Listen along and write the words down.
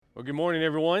Well, good morning,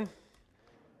 everyone.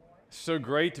 It's so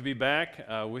great to be back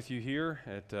with you here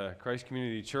at Christ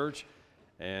Community Church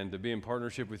and to be in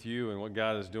partnership with you and what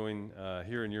God is doing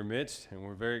here in your midst. And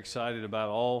we're very excited about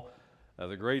all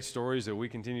the great stories that we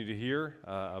continue to hear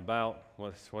about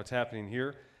what's happening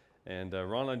here. And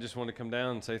Ron, I just want to come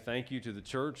down and say thank you to the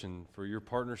church and for your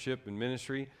partnership and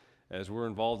ministry as we're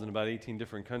involved in about 18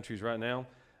 different countries right now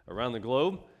around the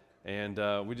globe. And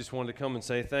we just wanted to come and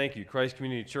say thank you. Christ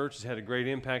Community Church has had a great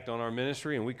impact on our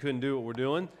ministry, and we couldn't do what we're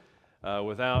doing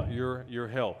without your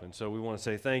help. And so we want to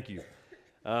say thank you.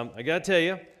 I got to tell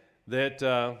you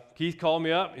that Keith called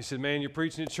me up. He said, man, you're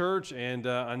preaching at church, and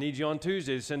I need you on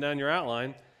Tuesday to send down your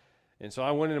outline. And so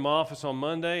I went into my office on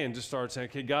Monday and just started saying,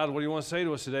 okay, God, what do you want to say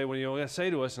to us today? What do you want to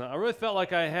say to us? And I really felt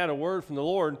like I had a word from the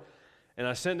Lord, and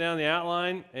I sent down the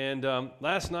outline. And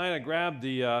last night I grabbed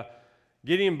the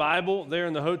Gideon Bible there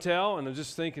in the hotel, and I'm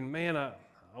just thinking, man, I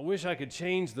wish I could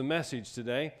change the message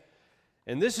today.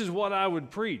 And this is what I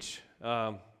would preach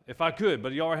if I could,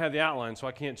 but you already have the outline, so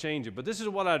I can't change it. But this is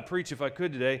what I'd preach if I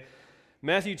could today.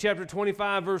 Matthew chapter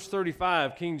 25, verse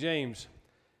 35, King James.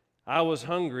 I was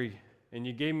hungry, and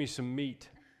you gave me some meat.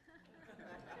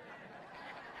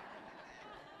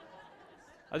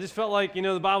 I just felt like,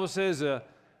 the Bible says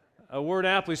a word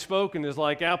aptly spoken is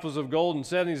like apples of gold and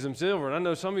settings of silver. And I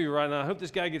know some of you right now, I hope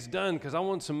this guy gets done because I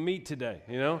want some meat today,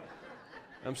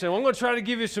 I'm saying, well, I'm going to try to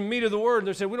give you some meat of the word. And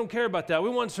they're saying, we don't care about that. We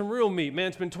want some real meat. Man,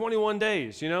 it's been 21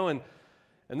 days, And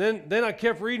then I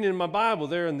kept reading in my Bible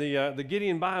there in the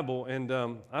Gideon Bible, and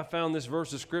I found this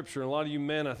verse of Scripture. And a lot of you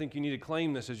men, I think you need to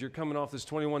claim this as you're coming off this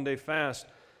 21-day fast.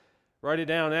 Write it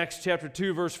down, Acts chapter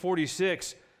 2, verse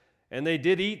 46. And they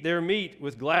did eat their meat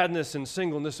with gladness and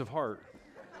singleness of heart.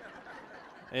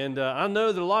 And I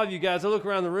know that a lot of you guys, I look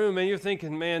around the room, man, you're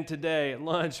thinking, man, today at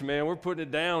lunch, man, we're putting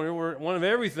it down. We're one of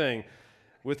everything.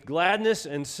 With gladness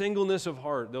and singleness of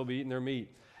heart, they'll be eating their meat.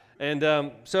 And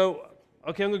okay,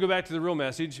 I'm going to go back to the real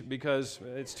message because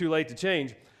it's too late to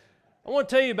change. I want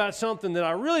to tell you about something that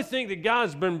I really think that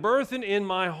God's been birthing in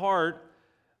my heart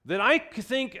that I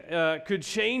think could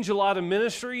change a lot of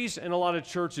ministries and a lot of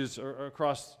churches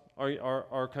across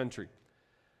our country.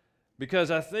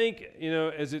 Because I think,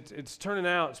 as it's turning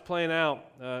out, it's playing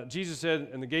out, Jesus said,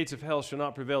 and the gates of hell shall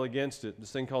not prevail against it,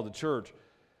 this thing called the church.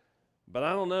 But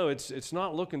I don't know, it's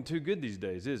not looking too good these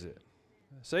days, is it?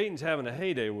 Satan's having a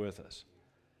heyday with us.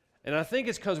 And I think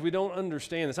it's because we don't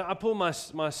understand this. I pulled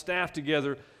my staff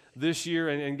together this year,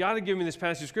 and God had given me this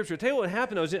passage of Scripture. I'll tell you what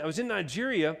happened. I was in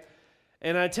Nigeria,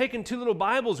 and I had taken 2 little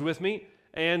Bibles with me,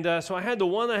 and so I had the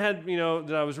one I had,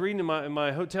 that I was reading in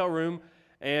my hotel room,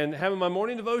 and having my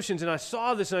morning devotions, and I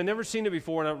saw this, and I'd never seen it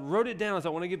before, and I wrote it down. I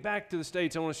thought, when I get back to the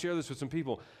States, I want to share this with some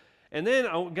people. And then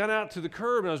I got out to the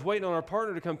curb, and I was waiting on our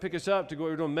partner to come pick us up to go.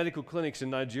 We were doing medical clinics in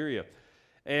Nigeria.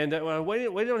 And when I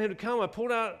waited on him to come, I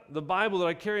pulled out the Bible that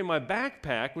I carry in my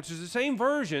backpack, which is the same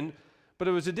version, but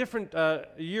it was a different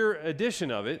year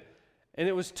edition of it, and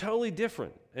it was totally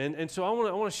different. And so I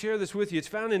want to share this with you. It's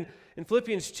found in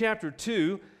Philippians chapter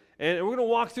 2, and we're going to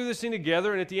walk through this thing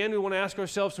together, and at the end we want to ask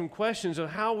ourselves some questions on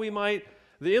how we might,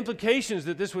 the implications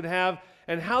that this would have,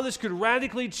 and how this could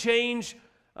radically change,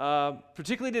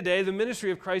 particularly today, the ministry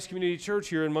of Christ Community Church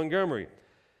here in Montgomery.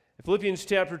 In Philippians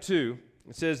chapter 2,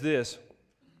 it says this.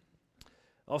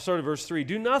 I'll start at verse 3.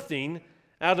 Do nothing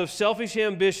out of selfish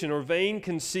ambition or vain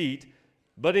conceit,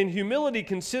 but in humility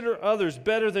consider others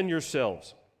better than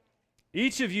yourselves.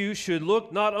 Each of you should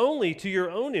look not only to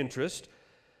your own interest,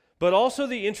 but also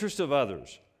the interest of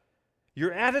others.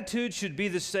 Your attitude should be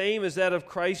the same as that of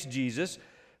Christ Jesus,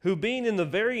 who being in the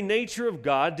very nature of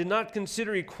God, did not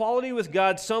consider equality with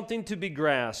God something to be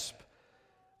grasped,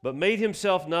 but made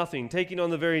himself nothing, taking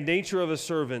on the very nature of a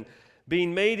servant,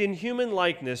 being made in human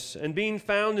likeness, and being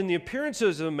found in the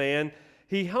appearances of a man,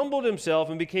 he humbled himself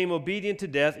and became obedient to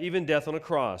death, even death on a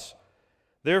cross.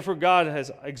 Therefore God has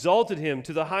exalted him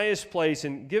to the highest place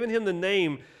and given him the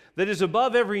name that is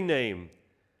above every name,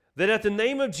 that at the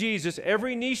name of Jesus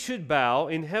every knee should bow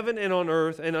in heaven and on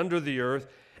earth and under the earth,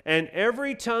 and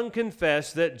every tongue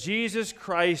confess that Jesus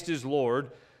Christ is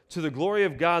Lord, to the glory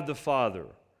of God the Father.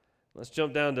 Let's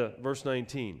jump down to verse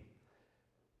 19.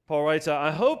 Paul writes,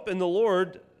 I hope in the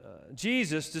Lord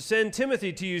Jesus to send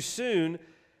Timothy to you soon,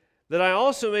 that I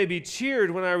also may be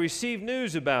cheered when I receive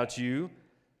news about you.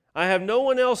 I have no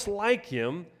one else like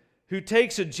him who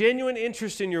takes a genuine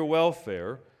interest in your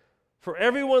welfare, for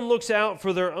everyone looks out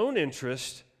for their own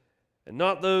interest and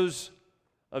not those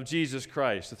of Jesus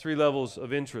Christ. The 3 levels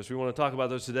of interest. We want to talk about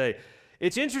those today.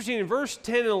 It's interesting, in verse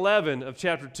 10 and 11 of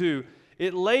chapter 2,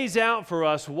 it lays out for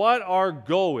us what our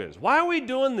goal is. Why are we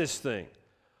doing this thing?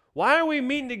 Why are we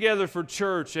meeting together for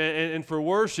church and for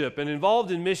worship and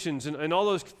involved in missions and all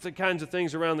those kinds of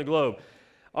things around the globe?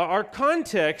 Our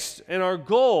context and our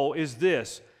goal is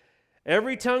this: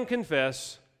 every tongue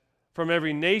confess from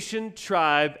every nation,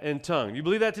 tribe, and tongue. You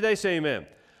believe that today? Say amen.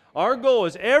 Our goal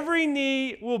is every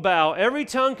knee will bow, every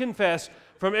tongue confess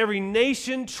from every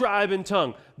nation, tribe, and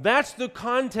tongue. That's the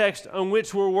context on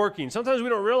which we're working. Sometimes we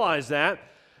don't realize that,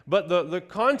 but the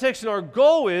context and our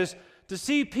goal is to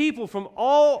see people from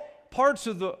all parts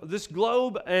of this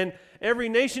globe and every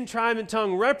nation, tribe, and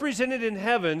tongue represented in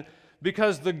heaven,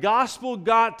 because the gospel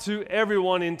got to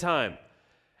everyone in time.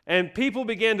 And people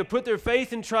began to put their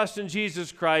faith and trust in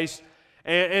Jesus Christ,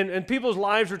 and people's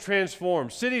lives were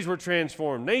transformed. Cities were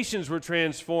transformed. Nations were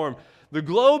transformed. The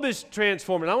globe is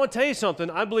transformed. And I want to tell you something.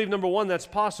 I believe, number one, that's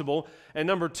possible. And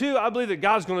number two, I believe that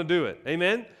God's going to do it.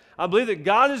 Amen? I believe that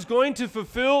God is going to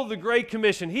fulfill the Great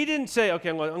Commission. He didn't say, okay,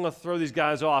 I'm going to throw these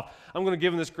guys off. I'm going to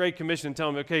give them this Great Commission and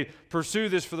tell them, okay, pursue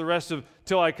this for the rest of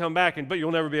till I come back, but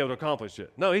you'll never be able to accomplish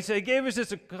it. No, he gave us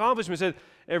this accomplishment. He said,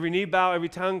 every knee bow, every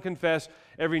tongue confess,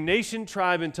 every nation,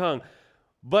 tribe, and tongue.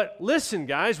 But listen,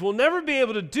 guys, we'll never be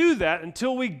able to do that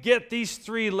until we get these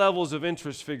 3 levels of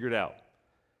interest figured out.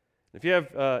 If you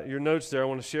have your notes there, I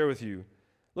want to share with you.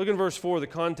 Look in verse 4, the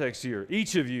context here.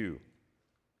 Each of you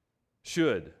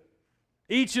should.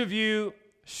 Each of you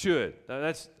should. Now,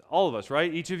 that's all of us,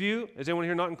 right? Each of you? Is anyone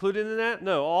here not included in that?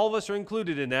 No, all of us are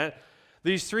included in that.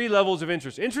 These 3 levels of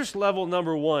interest. Interest level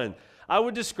number 1, I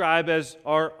would describe as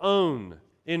our own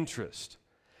interest.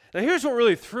 Now, here's what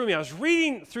really threw me. I was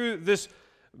reading through this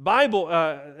Bible,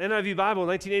 NIV Bible,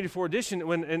 1984 edition,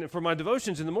 and for my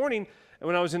devotions in the morning,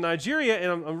 when I was in Nigeria,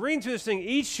 and I'm reading through this thing.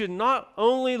 Each should not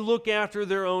only look after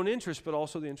their own interest, but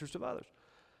also the interest of others.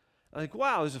 I think,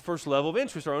 wow, this is the first level of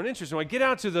interest, our own interest. And when I get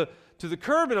out to the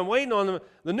curb and I'm waiting on them, a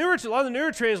lot of the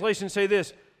newer translations say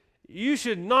this: you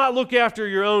should not look after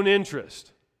your own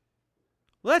interest.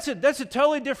 Well, that's a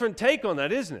totally different take on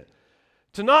that, isn't it?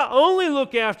 To not only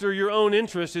look after your own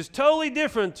interest is totally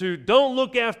different to don't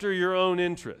look after your own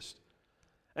interest.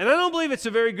 And I don't believe it's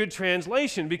a very good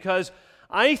translation, because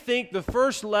I think the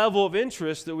first level of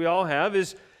interest that we all have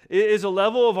is a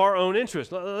level of our own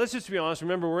interest. Let's just be honest.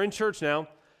 Remember, we're in church now.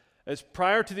 It's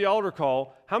prior to the altar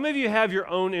call. How many of you have your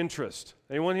own interest?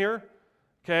 Anyone here?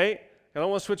 Okay. I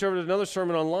don't want to switch over to another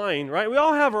sermon online, right? We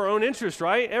all have our own interest,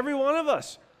 right? Every one of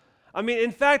us. I mean,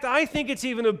 in fact, I think it's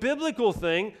even a biblical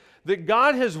thing that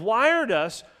God has wired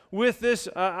us with this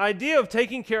idea of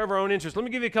taking care of our own interest. Let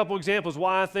me give you a couple examples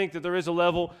why I think that there is a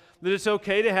level that it's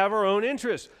okay to have our own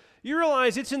interest. You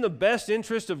realize it's in the best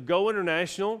interest of Go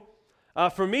International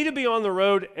for me to be on the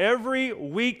road every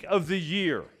week of the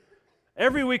year.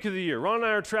 Every week of the year. Ron and I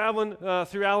are traveling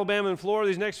through Alabama and Florida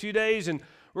these next few days, and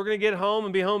we're going to get home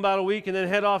and be home about a week and then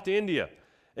head off to India.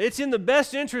 It's in the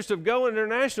best interest of Go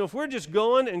International if we're just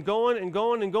going and going and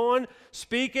going and going,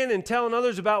 speaking and telling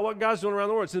others about what God's doing around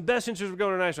the world. It's in the best interest of Go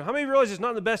International. How many of you realize it's not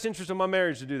in the best interest of my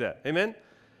marriage to do that? Amen?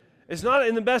 It's not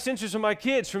in the best interest of my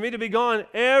kids for me to be gone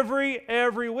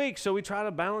every week, so we try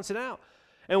to balance it out.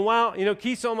 And while,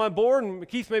 Keith's on my board, and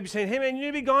Keith may be saying, hey, man, you need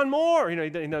to be gone more. He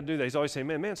doesn't do that. He's always saying,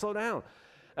 man, slow down.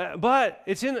 But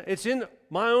it's in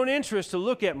my own interest to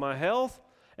look at my health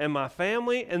and my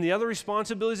family and the other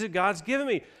responsibilities that God's given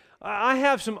me. I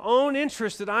have some own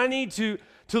interests that I need to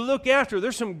look after.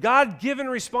 There's some God-given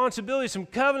responsibilities, some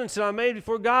covenants that I made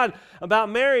before God about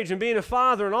marriage and being a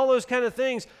father and all those kind of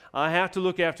things. I have to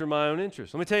look after my own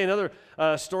interests. Let me tell you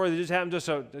another story that just happened to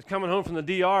us coming home from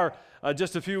the DR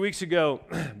just a few weeks ago.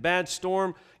 Bad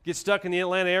storm, get stuck in the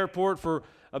Atlanta airport for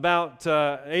about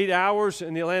 8 hours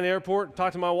in the Atlanta airport.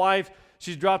 Talked to my wife.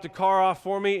 She's dropped a car off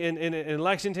for me in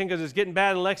Lexington because it's getting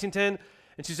bad in Lexington.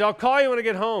 And she said, I'll call you when I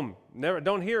get home.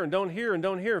 Don't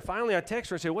hear. Finally, I text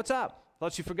her and say, what's up?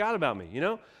 Thought she forgot about me,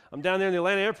 I'm down there in the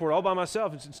Atlanta airport all by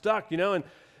myself and stuck, and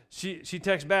she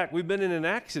texts back, we've been in an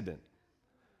accident.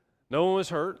 No one was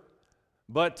hurt,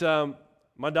 but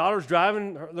my daughter's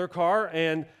driving their car,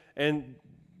 and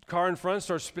car in front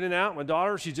starts spinning out. My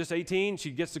daughter, she's just 18, she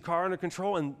gets the car under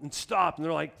control and stopped, and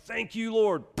they're like, thank you,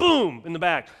 Lord. Boom, in the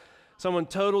back. Someone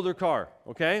totaled their car,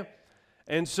 okay?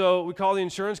 And so we call the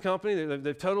insurance company.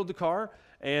 They've totaled the car,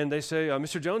 and they say,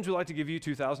 Mr. Jones, we'd like to give you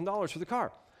 $2,000 for the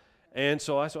car. And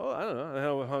so I said, I don't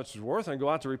know how much it's worth. I go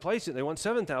out to replace it. They want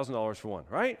 $7,000 for one,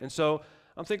 right? And so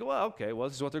I'm thinking,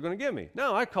 this is what they're going to give me.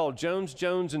 No, I called Jones,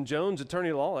 and Jones, attorney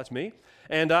at law. That's me.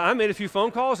 And I made a few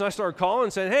phone calls, and I started calling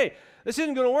and saying, hey, this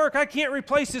isn't going to work. I can't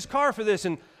replace this car for this.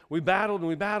 And we battled.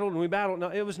 Now,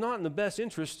 it was not in the best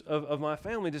interest of my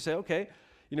family to say, okay,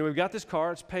 we've got this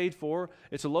car. It's paid for.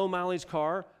 It's a low-mileage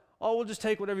car. oh, we'll just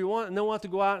take whatever you want, and then we'll have to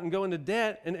go out and go into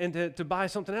debt and to buy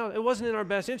something else. It wasn't in our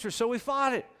best interest, so we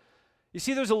fought it. You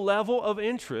see, there's a level of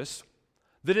interest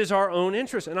that is our own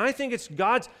interest. And I think it's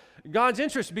God's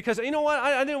interest because, you know what,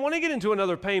 I didn't want to get into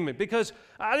another payment because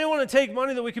I didn't want to take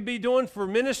money that we could be doing for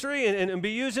ministry and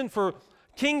be using for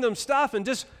kingdom stuff and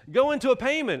just go into a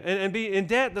payment and be in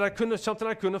debt that something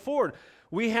I couldn't afford.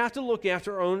 We have to look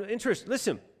after our own interest.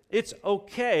 Listen, it's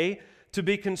okay to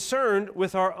be concerned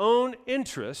with our own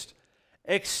interest,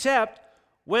 except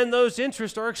when those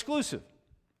interests are exclusive.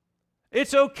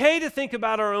 It's okay to think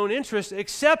about our own interests,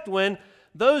 except when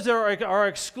those are our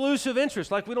exclusive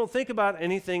interests, like we don't think about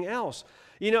anything else.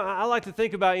 You know, I like to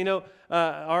think about,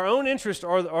 our own interests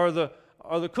are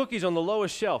the cookies on the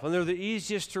lowest shelf, and they're the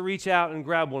easiest to reach out and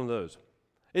grab one of those.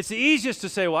 It's the easiest to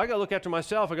say, well, I got to look after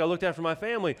myself. I got to look after my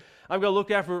family. I've got to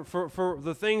look after for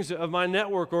the things of my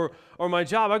network or my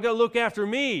job. I've got to look after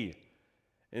me.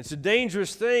 And it's a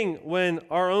dangerous thing when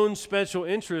our own special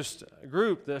interest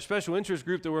group, the special interest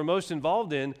group that we're most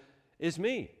involved in, is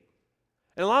me.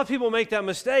 And a lot of people make that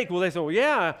mistake. Well, they think, well,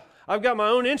 yeah, I've got my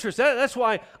own interest. That's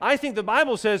why I think the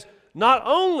Bible says not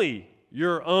only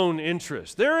your own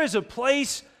interest. There is a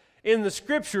place in the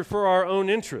Scripture for our own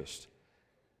interest.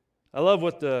 I love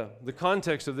what the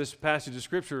context of this passage of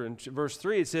Scripture in verse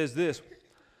 3, it says this,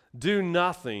 do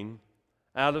nothing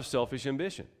out of selfish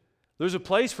ambition. There's a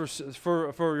place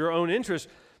for your own interest,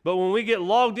 but when we get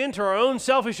logged into our own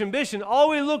selfish ambition, all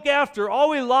we look after, all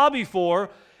we lobby for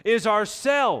is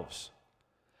ourselves.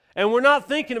 And we're not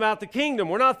thinking about the kingdom.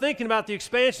 We're not thinking about the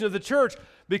expansion of the church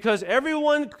because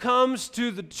everyone comes to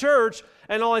the church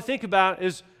and all I think about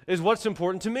is what's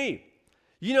important to me.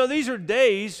 You know, these are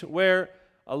days where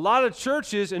a lot of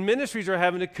churches and ministries are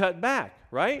having to cut back,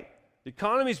 right? The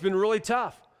economy's been really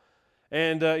tough.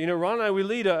 And, Ron and I, we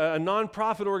lead a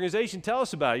nonprofit organization. Tell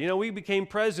us about it. We became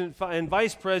president and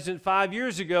vice president 5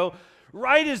 years ago,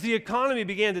 right as the economy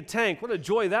began to tank. What a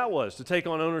joy that was to take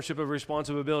on ownership of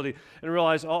responsibility and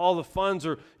realize all the funds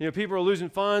are, people are losing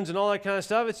funds and all that kind of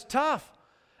stuff. It's tough.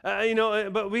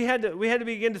 But we had to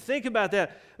begin to think about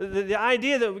that. The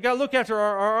idea that we got to look after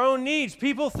our own needs.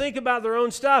 People think about their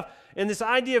own stuff. And this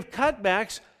idea of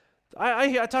cutbacks,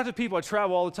 I talk to people, I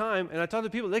travel all the time, and I talk to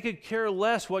people, they could care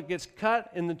less what gets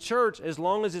cut in the church as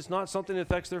long as it's not something that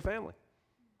affects their family.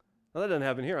 Well, that doesn't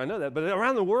happen here, I know that, but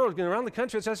around the world, around the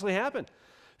country, it's actually happened.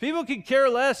 People could care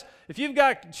less. If you've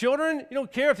got children, you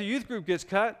don't care if the youth group gets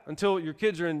cut until your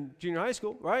kids are in junior high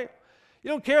school, right? You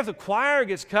don't care if the choir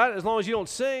gets cut as long as you don't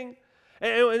sing.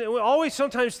 And we always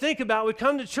sometimes think about, we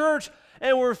come to church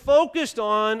and we're focused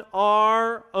on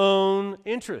our own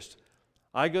interest.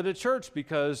 I go to church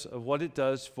because of what it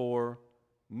does for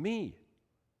me.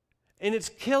 And it's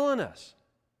killing us.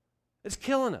 It's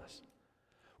killing us.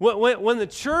 When the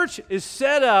church is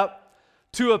set up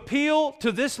to appeal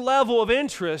to this level of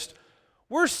interest,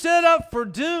 we're set up for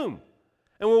doom.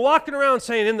 And we're walking around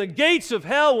saying, and the gates of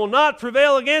hell will not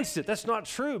prevail against it. That's not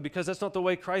true because that's not the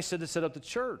way Christ said to set up the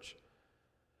church.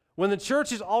 When the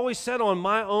church is always set on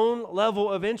my own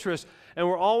level of interest and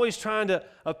we're always trying to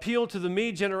appeal to the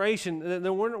me generation,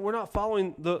 then we're not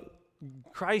following the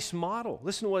Christ model.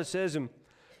 Listen to what it says in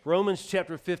Romans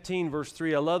chapter 15, verse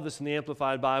 3. I love this in the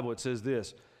Amplified Bible. It says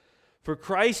this, for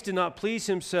Christ did not please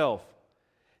himself.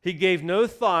 He gave no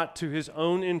thought to his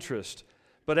own interest.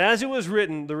 But as it was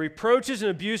written, the reproaches and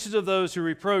abuses of those who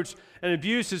reproached and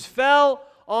abuses fell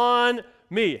on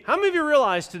me. How many of you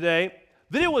realize today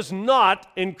that it was not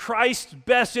in Christ's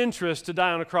best interest to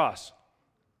die on a cross?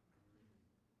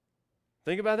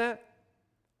 Think about that.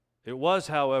 It was,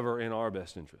 however, in our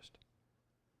best interest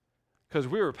because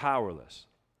we were powerless.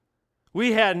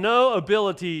 We had no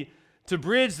ability to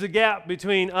bridge the gap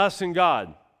between us and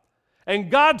God.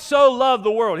 And God so loved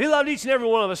the world. He loved each and every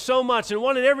one of us so much and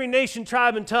wanted every nation,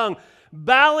 tribe, and tongue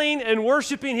bowing and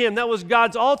worshiping him. That was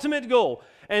God's ultimate goal.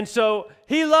 And so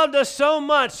he loved us so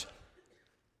much,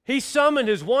 he summoned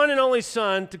his one and only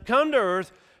Son to come to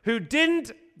earth who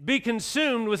didn't be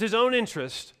consumed with his own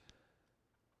interest.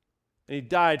 And he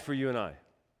died for you and I.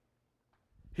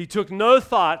 He took no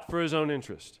thought for his own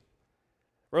interest.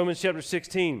 Romans chapter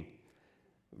 16.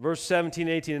 Verse 17,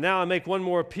 18, and now I make one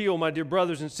more appeal, my dear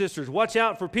brothers and sisters. Watch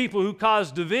out for people who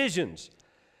cause divisions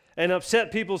and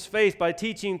upset people's faith by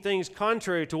teaching things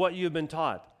contrary to what you have been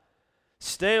taught.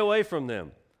 Stay away from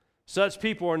them. Such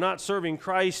people are not serving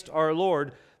Christ our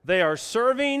Lord. They are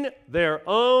serving their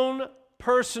own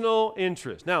personal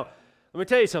interest. Now, let me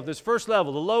tell you something. This first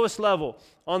level, the lowest level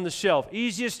on the shelf,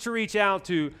 easiest to reach out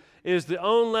to is the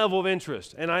own level of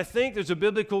interest. And I think there's a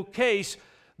biblical case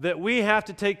that we have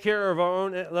to take care of our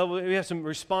own level. We have some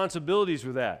responsibilities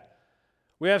with that.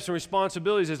 We have some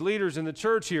responsibilities as leaders in the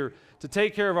church here to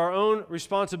take care of our own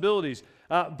responsibilities.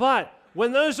 But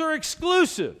when those are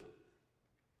exclusive,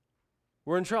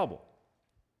 we're in trouble.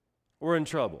 We're in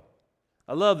trouble.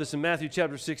 I love this in Matthew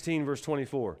chapter 16, verse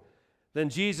 24. Then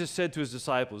Jesus said to his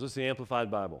disciples, this is the Amplified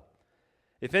Bible,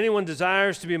 if anyone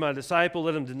desires to be my disciple,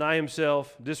 let him deny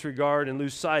himself, disregard, and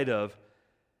lose sight of,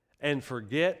 and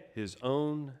forget his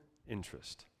own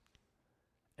interest.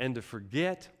 And to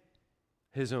forget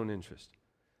his own interest.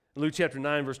 In Luke chapter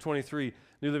 9, verse 23,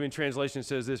 New Living Translation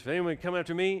says this, if anyone come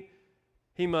after me,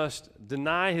 he must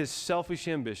deny his selfish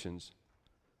ambitions,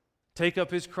 take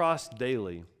up his cross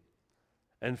daily,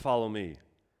 and follow me.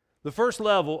 The first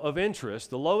level of interest,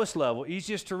 the lowest level,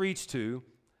 easiest to reach to,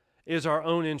 is our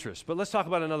own interest. But let's talk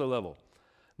about another level.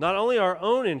 Not only our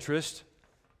own interest,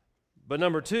 but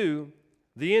number two,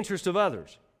 the interest of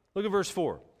others. Look at verse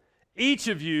 4. Each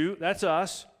of you, that's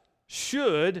us,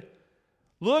 should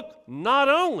look not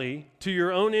only to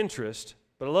your own interest,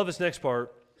 but I love this next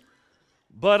part,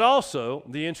 but also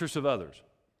the interest of others.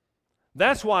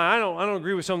 That's why I don't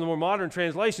agree with some of the more modern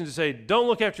translations that say, don't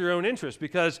look after your own interest,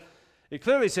 because it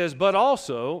clearly says, but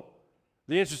also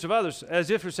the interest of others, as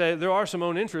if to say there are some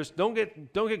own interests. Don't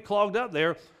get clogged up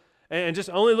there and just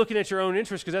only looking at your own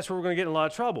interest, because that's where we're going to get in a lot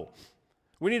of trouble.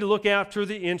 We need to look after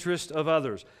the interest of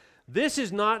others. This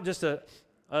is not just a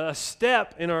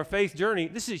step in our faith journey.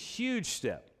 This is a huge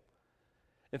step.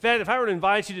 In fact, if I were to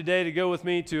invite you today to go with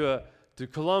me to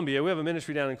Colombia, we have a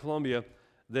ministry down in Colombia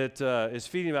that is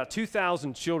feeding about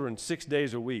 2,000 children 6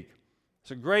 days a week.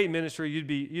 It's a great ministry. You'd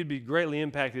be greatly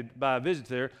impacted by a visit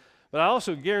there. But I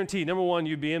also guarantee, number one,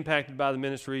 you'd be impacted by the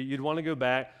ministry. You'd want to go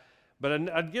back. But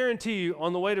I'd guarantee you,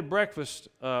 on the way to breakfast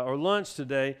or lunch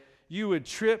today, you would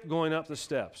trip going up the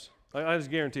steps. I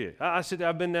just guarantee it.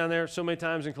 I've been down there so many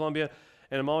times in Colombia,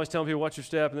 and I'm always telling people, watch your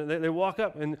step. And they walk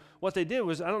up, and what they did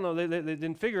was, I don't know, they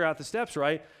didn't figure out the steps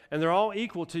right, and they're all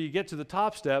equal till you get to the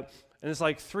top step, and it's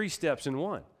like 3 steps in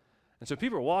one. And so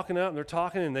people are walking up, and they're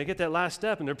talking, and they get that last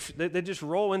step, and they just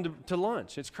roll into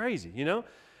lunch. It's crazy, you know?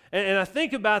 And I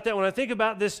think about that when I think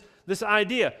about this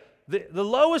idea. The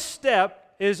lowest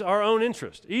step is our own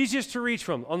interest, easiest to reach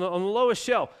from, on the lowest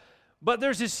shelf. But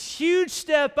there's this huge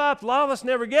step up a lot of us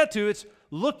never get to. It's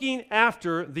looking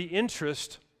after the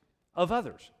interest of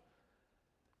others.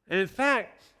 And in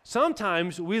fact,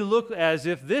 sometimes we look as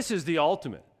if this is the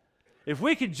ultimate. If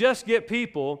we could just get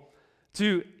people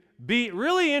to be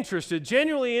really interested,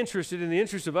 genuinely interested in the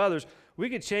interest of others, we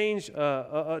could change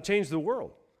the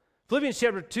world. Philippians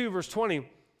chapter 2, verse 20,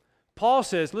 Paul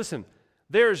says, listen,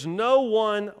 there's no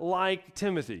one like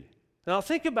Timothy. Now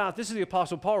think about, this is the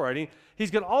Apostle Paul writing.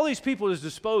 He's got all these people at his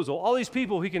disposal, all these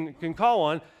people he can call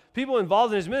on, people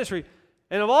involved in his ministry.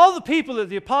 And of all the people that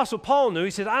the Apostle Paul knew,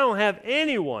 he said, I don't have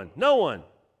anyone, no one,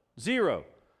 zero,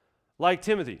 like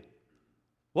Timothy.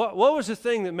 What was the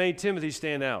thing that made Timothy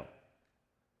stand out?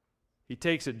 He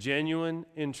takes a genuine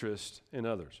interest in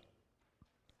others.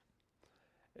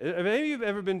 Have any of you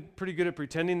ever been pretty good at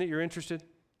pretending that you're interested?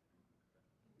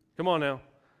 Come on now.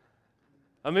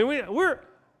 I mean,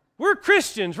 we're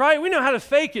Christians, right? We know how to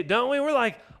fake it, don't we? We're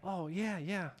like, oh,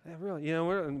 yeah, really. You know,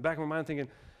 we're in the back of our mind thinking,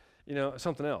 you know,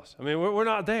 something else. I mean, we're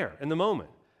not there in the moment.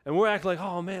 And we're acting like,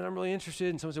 oh, man, I'm really interested.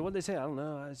 And someone said, what'd they say? I don't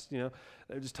know.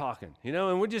 They're just talking. You know,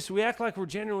 and we act like we're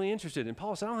genuinely interested. And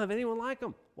Paul said, I don't have anyone like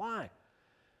him. Why?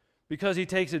 Because he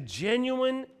takes a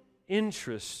genuine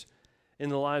interest in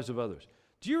the lives of others.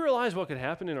 Do you realize what could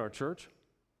happen in our church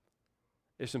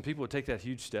if some people would take that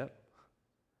huge step?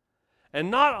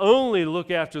 And not only look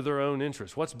after their own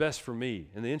interests, what's best for me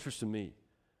and the interest of me,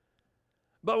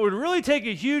 but would really take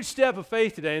a huge step of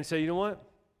faith today and say, you know what?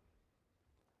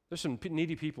 There's some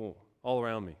needy people all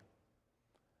around me.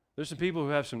 There's some people who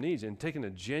have some needs, and taking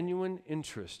a genuine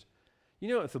interest. You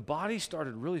know, if the body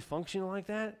started really functioning like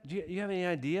that, do you have any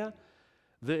idea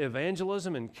the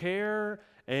evangelism and care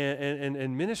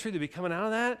and ministry that would be coming out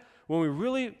of that when we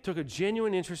really took a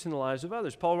genuine interest in the lives of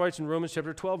others? Paul writes in Romans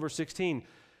chapter 12, verse 16,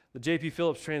 the J.P.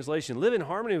 Phillips translation, live in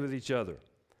harmony with each other.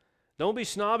 Don't be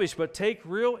snobbish, but take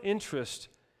real interest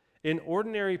in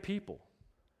ordinary people.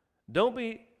 Don't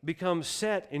become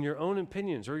set in your own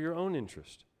opinions or your own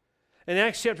interest. In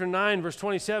Acts chapter 9, verse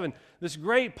 27, this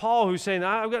great Paul who's saying,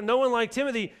 I've got no one like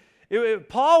Timothy,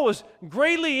 Paul was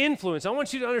greatly influenced. I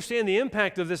want you to understand the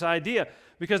impact of this idea,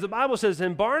 because the Bible says,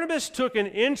 and Barnabas took an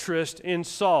interest in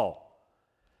Saul.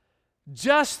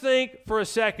 Just think for a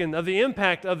second of the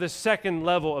impact of this second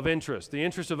level of interest, the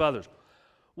interest of others.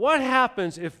 What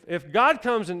happens if God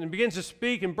comes and begins to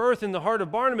speak and birth in the heart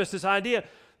of Barnabas this idea?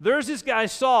 There's this guy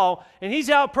Saul, and he's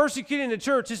out persecuting the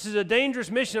church. This is a dangerous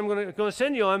mission I'm going to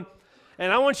send you on,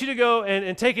 and I want you to go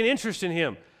and take an interest in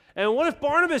him. And what if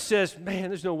Barnabas says, man,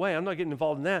 there's no way, I'm not getting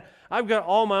involved in that. I've got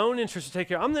all my own interests to take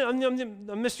care of. I'm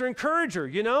Mr. Encourager,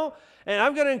 you know? And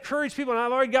I've got to encourage people, and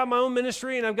I've already got my own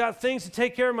ministry, and I've got things to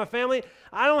take care of my family.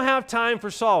 I don't have time for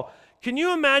Saul. Can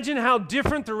you imagine how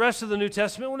different the rest of the New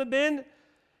Testament would have been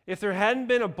if there hadn't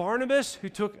been a Barnabas who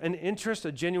took an interest,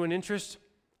 a genuine interest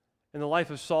in the life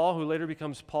of Saul, who later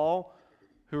becomes Paul,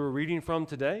 who we're reading from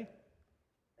today?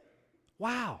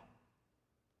 Wow.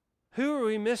 Who are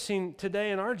we missing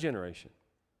today in our generation?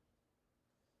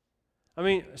 I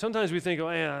mean, sometimes we think, oh,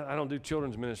 man, I don't do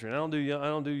children's ministry, and I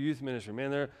don't do youth ministry.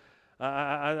 Man,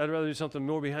 I'd rather do something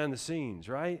more behind the scenes,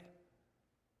 right?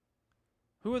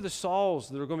 Who are the Sauls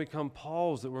that are going to become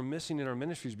Pauls that we're missing in our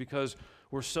ministries because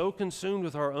we're so consumed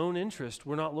with our own interest,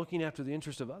 we're not looking after the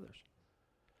interest of others.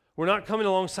 We're not coming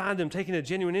alongside them, taking a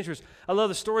genuine interest. I love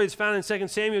the story that's found in 2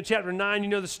 Samuel chapter 9. You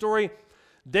know the story.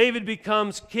 David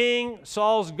becomes king.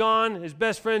 Saul's gone. His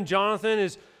best friend Jonathan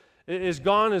is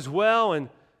gone as well. And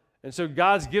so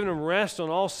God's given him rest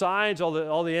on all sides.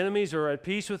 All the enemies are at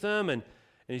peace with him. And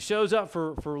he shows up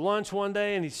for lunch one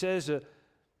day and he says,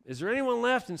 is there anyone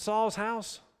left in Saul's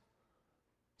house?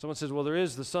 Someone says, well, there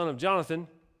is the son of Jonathan,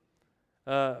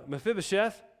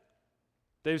 Mephibosheth.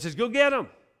 David says, go get him.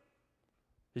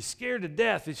 He's scared to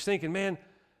death. He's thinking, man,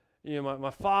 you know, my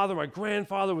father, my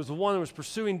grandfather was the one that was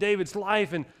pursuing David's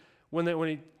life, and when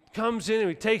he comes in and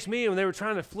he takes me, and when they were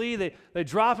trying to flee, they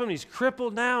drop him, and he's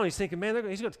crippled now, and he's thinking, man,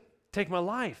 he's going to take my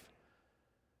life.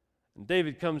 And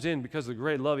David comes in because of the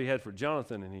great love he had for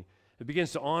Jonathan, and he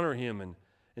begins to honor him and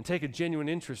take a genuine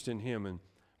interest in him, and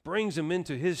brings him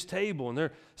into his table, and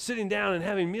they're sitting down and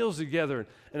having meals together.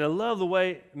 And I love the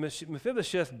way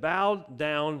Mephibosheth bowed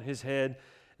down his head,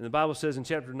 and the Bible says in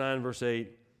chapter 9, verse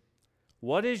 8,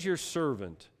 what is your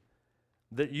servant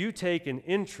that you take an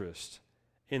interest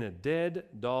in a dead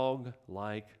dog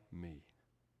like me?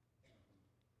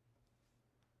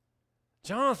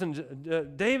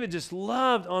 David just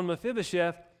loved on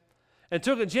Mephibosheth and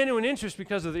took a genuine interest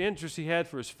because of the interest he had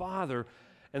for his father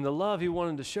and the love he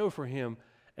wanted to show for him.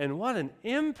 And what an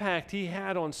impact he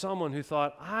had on someone who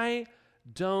thought, I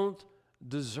don't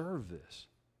deserve this.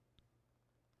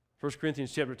 1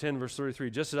 Corinthians chapter 10, verse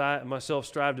 33, just as I myself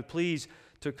strive to please,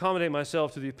 to accommodate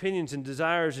myself to the opinions and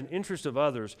desires and interests of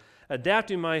others,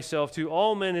 adapting myself to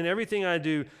all men in everything I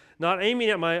do, not aiming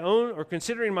at my own or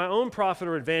considering my own profit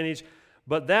or advantage,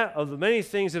 but that of the many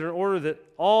things that are in order that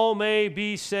all may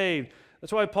be saved.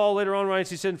 That's why Paul later on writes,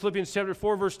 he said in Philippians chapter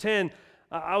 4, verse 10,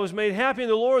 I was made happy in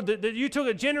the Lord that you took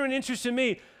a genuine interest in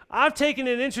me. I've taken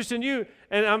an interest in you,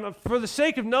 and for the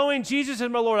sake of knowing Jesus as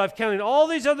my Lord, I've counted all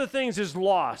these other things as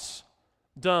loss,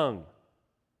 dung,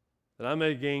 that I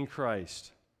may gain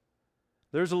Christ.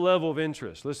 There's a level of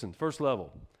interest. Listen, first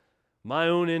level, my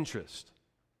own interest.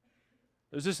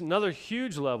 There's this another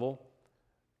huge level,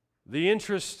 the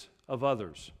interest of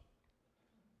others.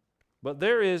 But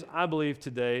there is, I believe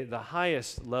today, the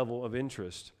highest level of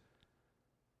interest,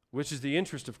 which is the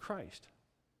interest of Christ.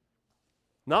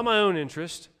 Not my own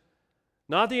interest,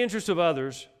 not the interest of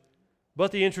others,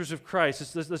 but the interest of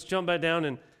Christ. Let's jump back down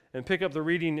and pick up the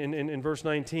reading in verse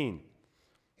 19.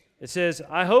 It says,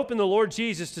 I hope in the Lord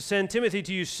Jesus to send Timothy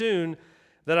to you soon,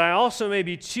 that I also may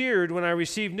be cheered when I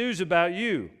receive news about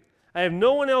you. I have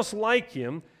no one else like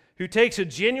him who takes a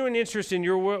genuine interest in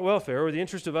your welfare or the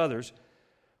interest of others.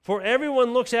 For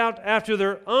everyone looks out after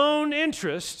their own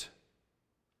interest,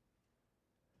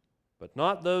 but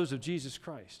not those of Jesus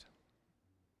Christ.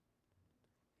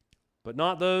 But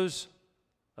not those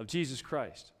of Jesus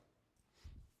Christ.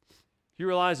 You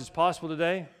realize it's possible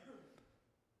today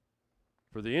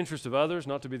for the interest of others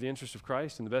not to be the interest of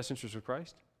Christ and the best interest of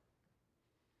Christ?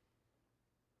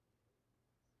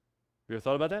 You ever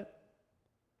thought about that?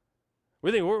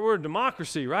 We think we're a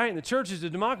democracy, right? And the church is a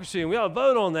democracy, and we ought to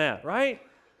vote on that, right?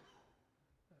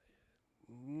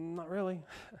 Not really.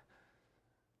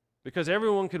 Because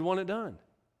everyone could want it done.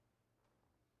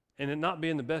 And it not be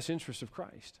in the best interest of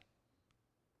Christ.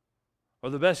 Or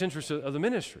the best interest of the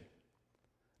ministry.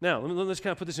 Now, let's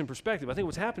kind of put this in perspective. I think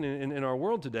what's happening in our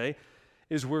world today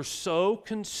is we're so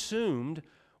consumed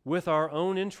with our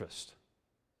own interest.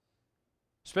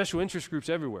 Special interest groups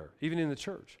everywhere, even in the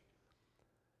church.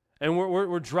 And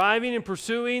we're driving and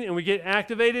pursuing, and we get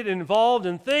activated and involved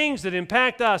in things that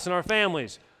impact us and our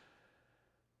families.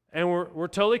 And we're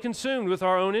totally consumed with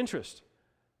our own interest.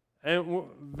 And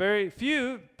very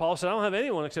few, Paul said, I don't have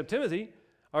anyone except Timothy,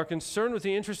 are concerned with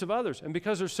the interest of others. And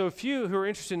because there's so few who are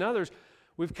interested in others,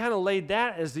 we've kind of laid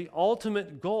that as the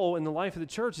ultimate goal in the life of the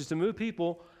church, is to move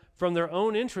people from their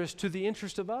own interest to the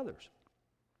interest of others.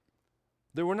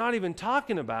 That we're not even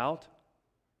talking about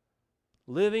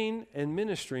living and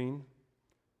ministering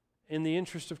in the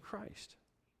interest of Christ.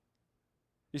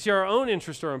 You see, our own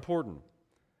interests are important.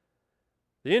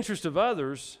 The interest of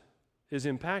others is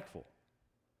impactful.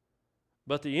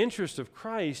 But the interest of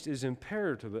Christ is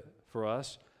imperative for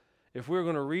us if we're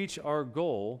going to reach our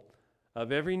goal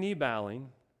of every knee bowing,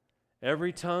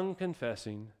 every tongue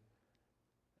confessing,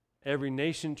 every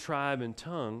nation, tribe, and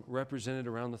tongue represented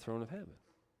around the throne of heaven.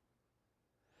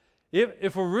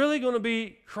 If we're really going to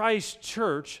be Christ's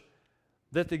church,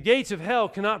 that the gates of hell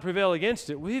cannot prevail against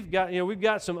it, we've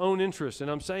got some own interests. And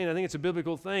I'm saying, I think it's a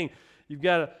biblical thing. You've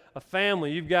got a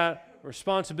family, you've got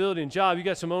responsibility and job, you've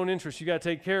got some own interests you've got to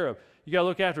take care of. You got to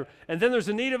look after. And then there's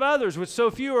the need of others, which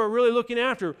so few are really looking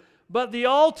after. But the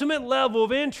ultimate level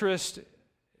of interest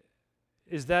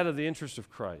is that of the interest of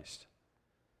Christ.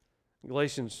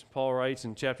 Galatians, Paul writes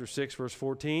in chapter 6, verse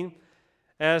 14,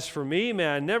 "As for me, may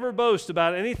I never boast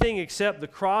about anything except the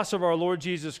cross of our Lord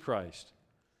Jesus Christ.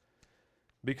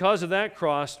 Because of that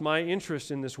cross, my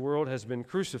interest in this world has been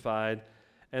crucified,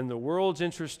 and the world's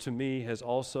interest to me has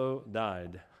also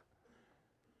died."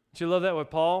 Don't you love that with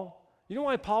Paul? You know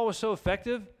why Paul was so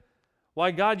effective?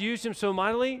 Why God used him so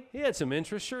mightily? He had some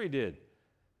interest. Sure he did.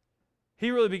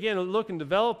 He really began to look and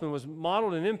develop and was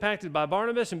modeled and impacted by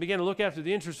Barnabas and began to look after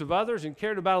the interests of others and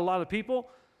cared about a lot of people.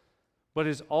 But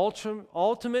his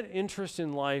ultimate interest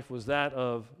in life was that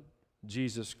of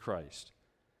Jesus Christ.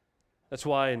 That's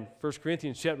why in 1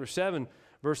 Corinthians chapter 7,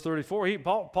 verse 34,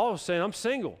 Paul was saying, I'm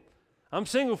single. I'm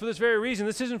single for this very reason.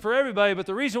 This isn't for everybody, but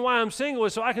the reason why I'm single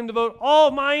is so I can devote all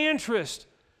of my interest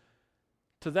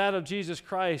to that of Jesus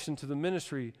Christ and to the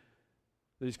ministry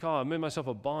that He's called. I made myself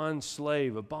a bond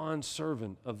slave, a bond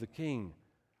servant of the King.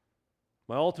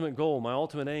 My ultimate goal, my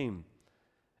ultimate aim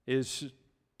is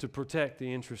to protect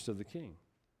the interest of the King.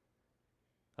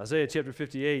 Isaiah chapter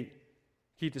 58,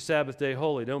 keep the Sabbath day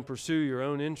holy. Don't pursue your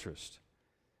own interest.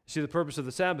 You see, the purpose of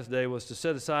the Sabbath day was to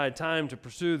set aside time to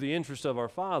pursue the interest of our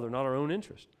Father, not our own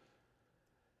interest.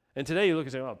 And today you look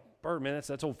and say, oh, Bert, man,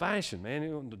 that's old-fashioned, man.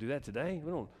 You don't do that today. We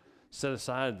don't set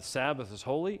aside the Sabbath as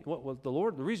holy.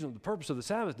 The purpose of the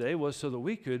Sabbath day was so that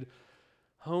we could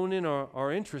hone in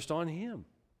our interest on Him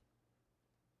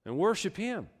and worship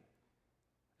Him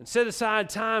and set aside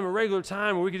time, a regular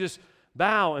time where we could just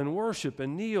bow and worship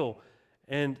and kneel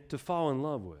and to fall in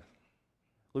love with.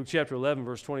 Luke chapter 11,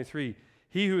 verse 23,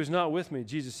 "He who is not with me,"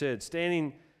 Jesus said,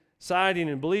 "siding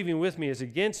and believing with me is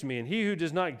against me, and he who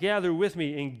does not gather with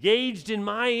me, engaged in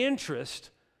my interest,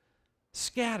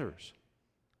 scatters."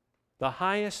 The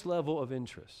highest level of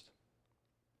interest,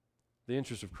 the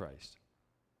interest of Christ.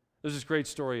 There's this great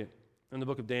story in the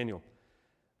book of Daniel.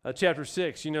 Chapter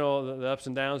 6, you know the ups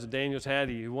and downs that Daniel's had.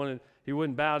 He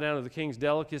wouldn't bow down to the king's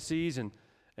delicacies, and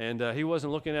he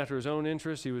wasn't looking after his own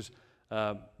interests. He was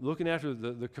looking after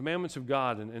the commandments of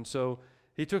God, and so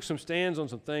he took some stands on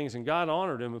some things, and God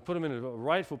honored him and put him in a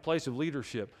rightful place of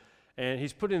leadership. And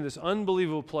he's put in this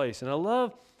unbelievable place. And I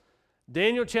love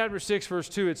Daniel chapter 6, verse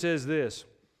 2. It says this,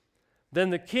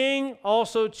 "Then the king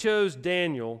also chose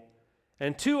Daniel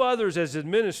and 2 others as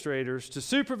administrators to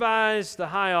supervise the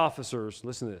high officers."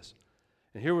 Listen to this.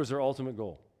 And here was their ultimate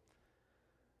goal: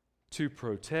 to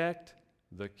protect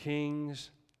the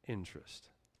king's interest.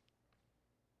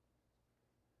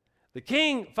 The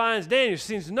king finds Daniel,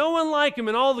 sees no one like him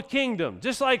in all the kingdom,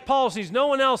 just like Paul sees no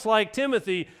one else like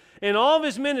Timothy in all of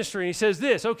his ministry. And he says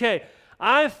this, okay,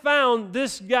 I found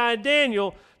this guy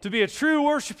Daniel to be a true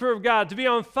worshiper of God, to be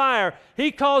on fire.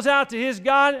 He calls out to his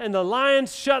God, and the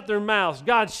lions shut their mouths.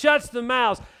 God shuts the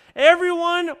mouths.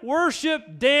 Everyone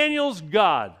worship Daniel's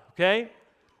God, okay?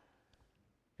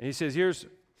 And he says,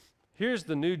 here's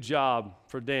the new job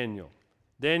for Daniel.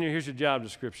 Daniel, here's your job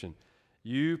description.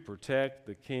 You protect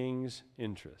the king's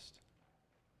interest.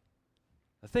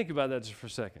 Now think about that just for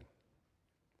a second.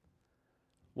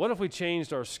 What if we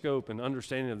changed our scope and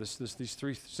understanding of these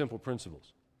 3 simple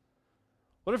principles?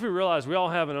 What if we realized we all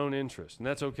have an own interest, and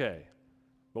that's okay.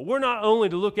 But we're not only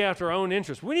to look after our own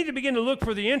interest. We need to begin to look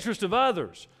for the interest of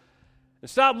others and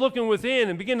stop looking within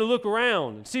and begin to look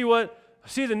around and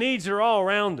see the needs that are all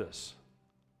around us.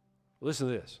 Listen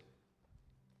to this.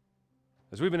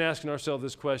 As we've been asking ourselves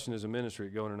this question as a ministry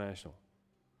at Go International,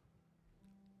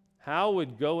 how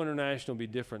would Go International be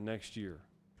different next year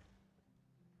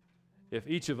if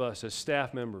each of us as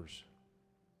staff members,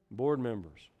 board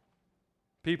members,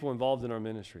 people involved in our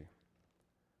ministry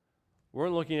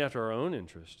weren't looking after our own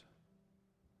interest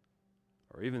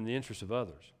or even the interest of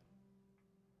others,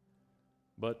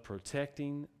 but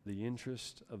protecting the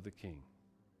interest of the King?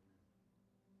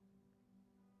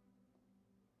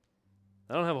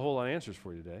 I don't have a whole lot of answers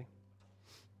for you today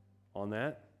on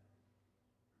that,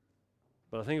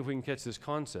 but I think if we can catch this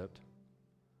concept,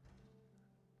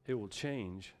 it will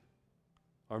change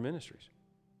our ministries.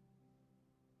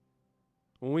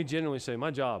 When we genuinely say, my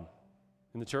job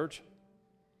in the church,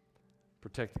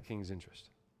 protect the king's interest.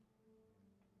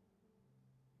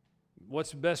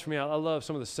 What's best for me, I love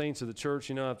some of the saints of the church.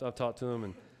 You know, I've talked to them,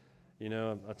 and, you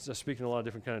know, I speak in a lot of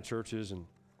different kind of churches, and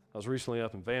I was recently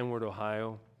up in Van Wert,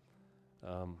 Ohio,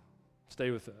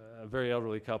 stayed with a very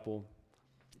elderly couple,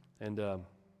 and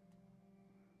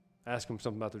asked them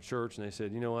something about their church, and they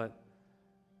said, you know what,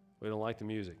 we don't like the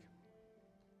music.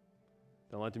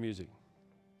 Don't like the music.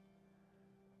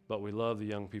 But we love the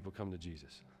young people come to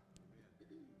Jesus.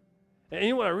 And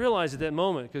you know what I realized at that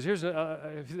moment, because here's,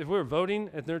 if we were voting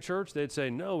at their church, they'd say,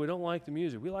 no, we don't like the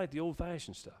music. We like the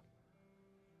old-fashioned stuff.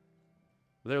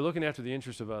 But they were looking after the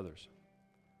interests of others.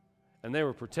 And they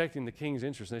were protecting the king's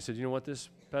interest. And they said, you know what,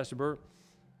 Pastor Bert,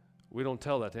 we don't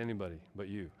tell that to anybody but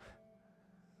you.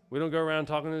 We don't go around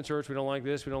talking to the church, we don't like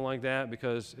this, we don't like that,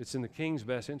 because it's in the king's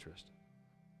best interest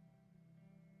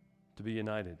to be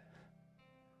united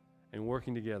and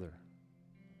working together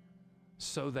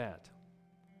so that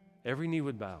every knee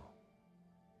would bow,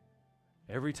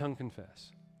 every tongue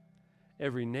confess,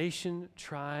 every nation,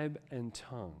 tribe, and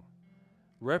tongue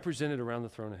represented around the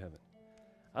throne of heaven.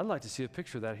 I'd like to see a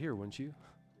picture of that here, wouldn't you?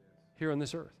 Here on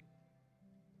this earth.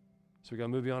 So we got to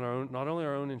move beyond our own, not only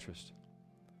our own interest,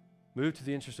 move to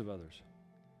the interest of others,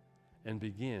 and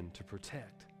begin to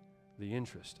protect the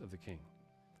interest of the King.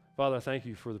 Father, I thank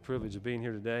you for the privilege of being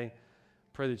here today.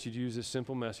 Pray that you'd use this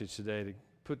simple message today to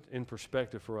put in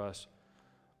perspective for us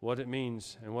what it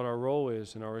means and what our role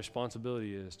is and our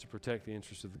responsibility is to protect the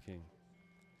interest of the King.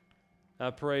 I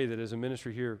pray that as a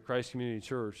ministry here at Christ Community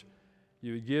Church,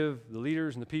 you would give the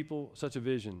leaders and the people such a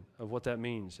vision of what that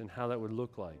means and how that would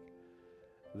look like,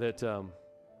 that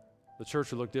the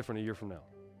church would look different a year from now.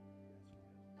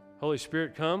 Holy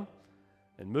Spirit, come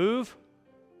and move,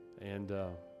 and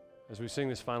as we sing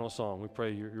this final song, we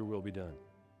pray your will be done.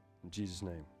 In Jesus'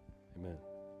 name, amen.